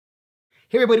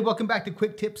Hey everybody, welcome back to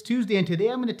Quick Tips Tuesday, and today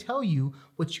I'm going to tell you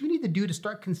what you need to do to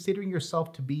start considering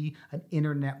yourself to be an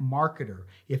internet marketer.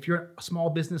 If you're a small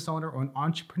business owner or an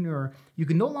entrepreneur, you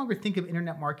can no longer think of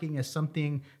internet marketing as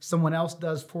something someone else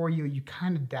does for you, you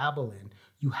kind of dabble in.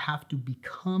 You have to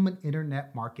become an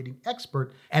internet marketing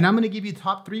expert, and I'm going to give you the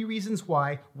top 3 reasons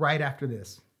why right after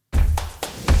this.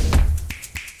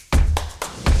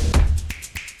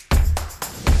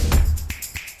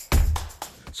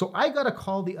 So I got a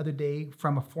call the other day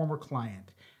from a former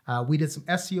client. We did some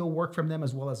SEO work from them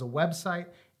as well as a website,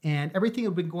 and everything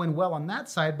had been going well on that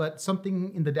side, but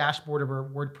something in the dashboard of her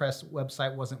WordPress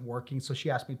website wasn't working, so she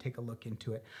asked me to take a look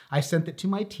into it. I sent it to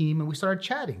my team and we started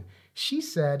chatting. She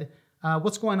said,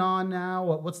 what's going on now?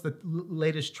 What's the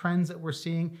latest trends that we're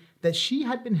seeing? That she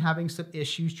had been having some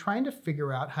issues trying to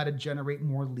figure out how to generate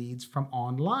more leads from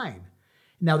online.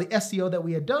 Now, the SEO that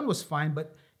we had done was fine,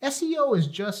 but SEO is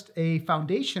just a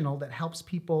foundational that helps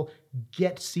people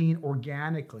get seen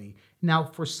organically. Now,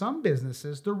 for some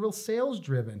businesses, they're real sales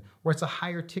driven, or it's a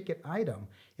higher ticket item.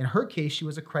 In her case, she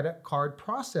was a credit card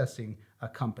processing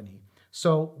company.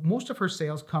 So most of her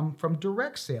sales come from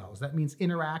direct sales. That means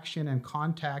interaction and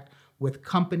contact with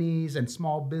companies and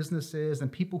small businesses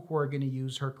and people who are going to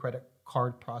use her credit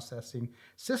card processing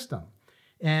system.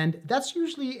 And that's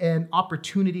usually an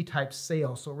opportunity type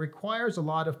sale. So it requires a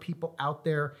lot of people out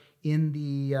there in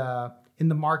the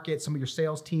market, some of your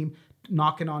sales team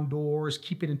knocking on doors,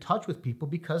 keeping in touch with people,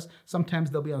 because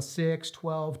sometimes they'll be on 6,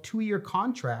 12, 2-year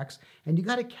contracts. And you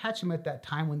got to catch them at that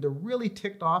time when they're really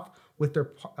ticked off with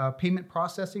their payment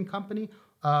processing company.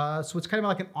 So it's kind of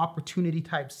like an opportunity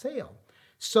type sale.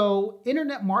 So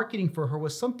internet marketing for her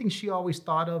was something she always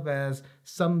thought of as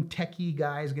some techie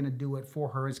guy is going to do it for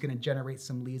her. It's going to generate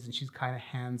some leads, and she's kind of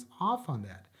hands off on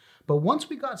that. But once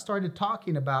we got started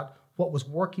talking about what was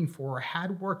working for her,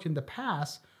 had worked in the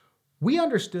past, we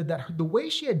understood that the way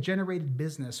she had generated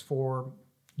business for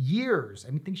years,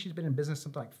 I think she's been in business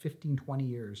something like 15, 20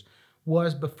 years,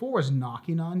 was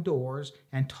knocking on doors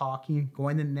and talking,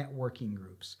 going to networking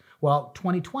groups. Well,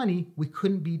 2020, we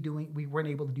weren't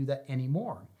able to do that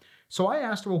anymore. So I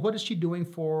asked her, well, what is she doing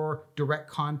for direct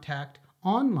contact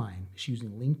online? Is she using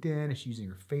LinkedIn? Is she using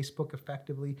her Facebook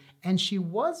effectively? And she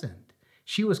wasn't.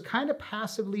 She was kind of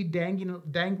passively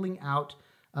dangling out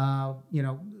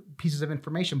pieces of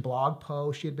information, blog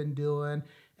posts she had been doing,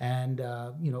 and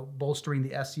bolstering the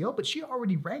SEO, but she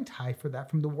already ranked high for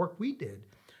that from the work we did.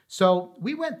 So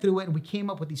we went through it and we came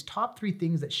up with these top 3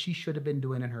 things that she should have been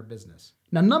doing in her business.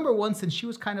 Now, number 1, since she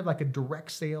was kind of like a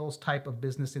direct sales type of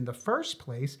business in the first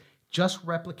place, just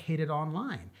replicate it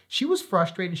online. She was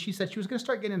frustrated. She said she was going to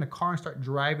start getting in a car and start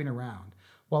driving around.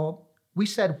 Well, we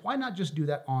said, why not just do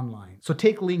that online? So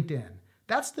take LinkedIn.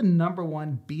 That's the number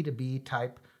 1 B2B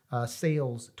type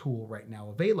sales tool right now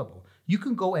available. You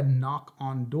can go and knock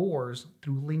on doors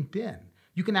through LinkedIn.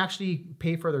 You can actually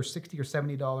pay for their $60 or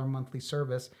 $70 monthly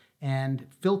service and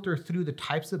filter through the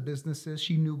types of businesses.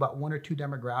 She knew about 1 or 2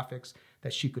 demographics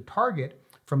that she could target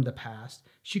from the past.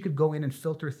 She could go in and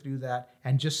filter through that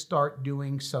and just start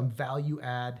doing some value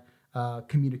add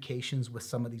communications with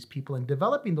some of these people and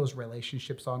developing those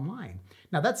relationships online.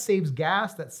 Now that saves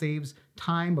gas, that saves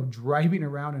time of driving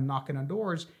around and knocking on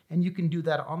doors, and you can do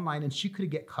that online, and she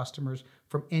could get customers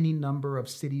from any number of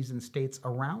cities and states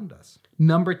around us.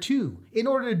 Number 2, in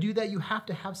order to do that, you have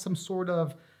to have some sort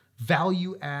of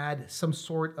value add, some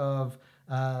sort of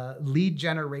lead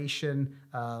generation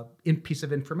piece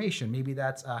of information. Maybe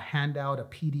that's a handout, a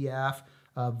PDF,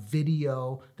 a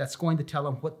video that's going to tell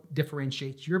them what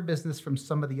differentiates your business from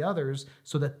some of the others,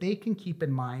 so that they can keep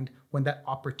in mind when that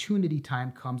opportunity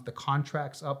time comes, the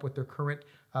contract's up with their current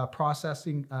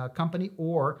processing company,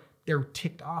 or they're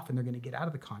ticked off and they're going to get out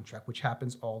of the contract, which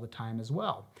happens all the time as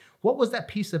well. What was that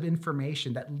piece of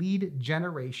information, that lead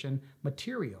generation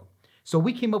material? So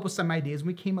we came up with some ideas, and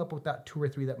we came up with that 2 or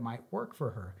 3 that might work for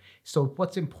her. So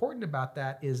what's important about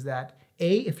that is that,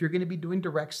 A, if you're going to be doing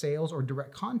direct sales or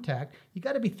direct contact, you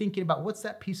got to be thinking about what's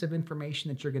that piece of information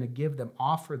that you're going to give them,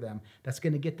 offer them, that's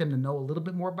going to get them to know a little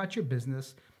bit more about your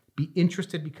business, be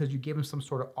interested because you gave them some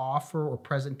sort of offer or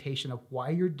presentation of why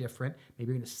you're different. Maybe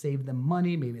you're going to save them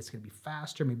money. Maybe it's going to be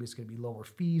faster. Maybe it's going to be lower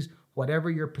fees.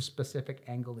 Whatever your specific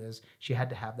angle is, she had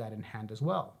to have that in hand as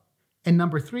well. And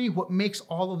number 3, what makes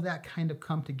all of that kind of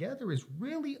come together is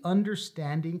really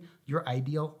understanding your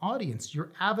ideal audience,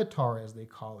 your avatar, as they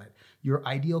call it, your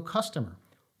ideal customer.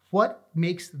 What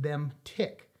makes them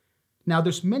tick? Now,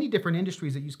 there's many different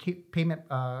industries that use payment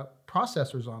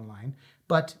processors online,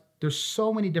 but There's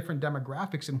so many different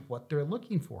demographics in what they're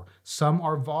looking for. Some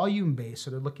are volume based,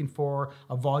 so they're looking for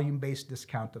a volume based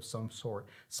discount of some sort.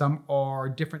 Some are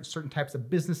different certain types of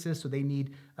businesses, so they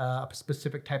need a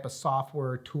specific type of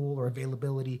software, tool, or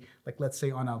availability, like let's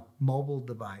say on a mobile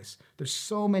device. There's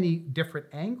so many different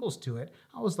angles to it.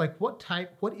 I was like, what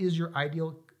is your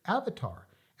ideal avatar?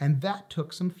 And that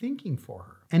took some thinking for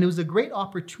her. And it was a great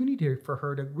opportunity for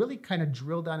her to really kind of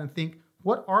drill down and think,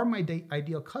 what are my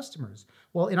ideal customers?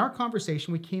 Well, in our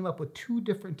conversation, we came up with two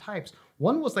different types.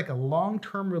 One was like a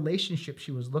long-term relationship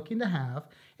she was looking to have,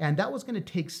 and that was going to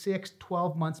take 6,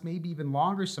 12 months, maybe even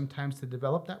longer sometimes to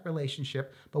develop that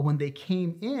relationship. But when they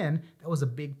came in, that was a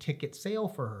big ticket sale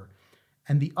for her.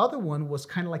 And the other one was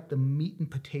kind of like the meat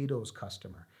and potatoes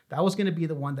customer. That was going to be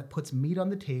the one that puts meat on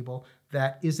the table,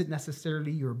 that isn't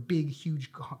necessarily your big, huge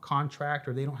contract,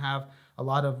 or they don't have a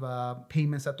lot of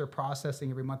payments that they're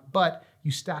processing every month, but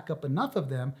you stack up enough of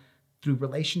them through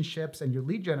relationships and your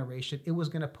lead generation, it was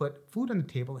going to put food on the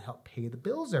table and help pay the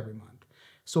bills every month.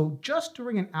 So just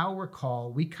during an hour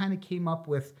call, we kind of came up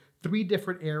with 3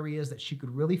 different areas that she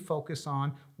could really focus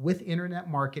on with internet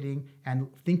marketing and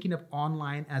thinking of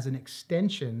online as an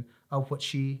extension of what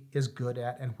she is good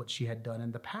at and what she had done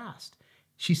in the past.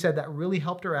 She said that really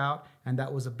helped her out, and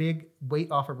that was a big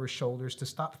weight off of her shoulders to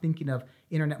stop thinking of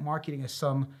internet marketing as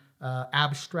some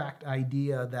abstract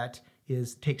idea that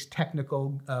takes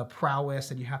technical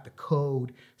prowess and you have to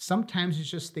code. Sometimes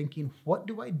it's just thinking, what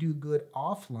do I do good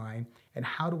offline, and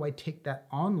how do I take that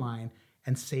online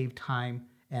and save time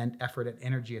and effort and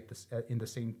energy in the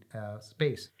same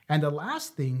space. And the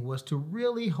last thing was to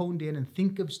really hone in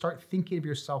and start thinking of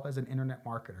yourself as an internet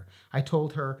marketer. I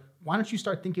told her, why don't you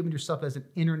start thinking of yourself as an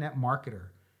internet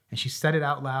marketer? And she said it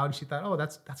out loud, and she thought, oh,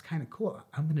 that's kind of cool.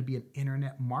 I'm going to be an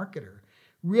internet marketer.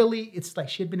 Really, it's like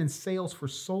she had been in sales for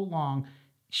so long,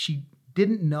 she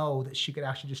didn't know that she could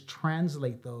actually just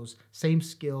translate those same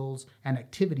skills and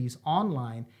activities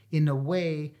online in a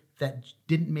way that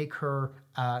didn't make her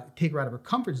take her out of her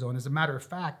comfort zone. As a matter of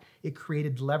fact, it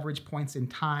created leverage points in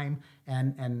time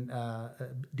and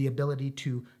the ability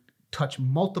to touch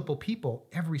multiple people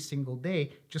every single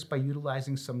day just by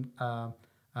utilizing some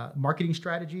marketing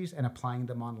strategies and applying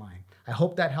them online. I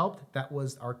hope that helped. That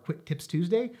was our Quick Tips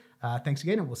Tuesday. Thanks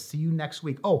again, and we'll see you next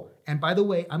week. Oh, and by the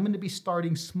way, I'm going to be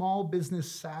starting Small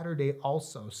Business Saturday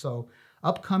also. So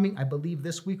upcoming, I believe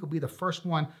this week will be the first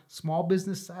one, Small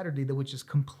Business Saturday, which is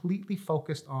completely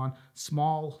focused on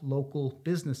small local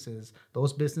businesses,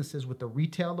 those businesses with a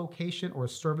retail location or a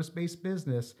service-based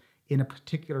business in a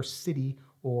particular city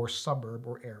or suburb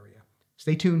or area.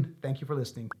 Stay tuned. Thank you for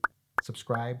listening.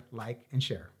 Subscribe, like, and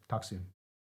share. Talk soon.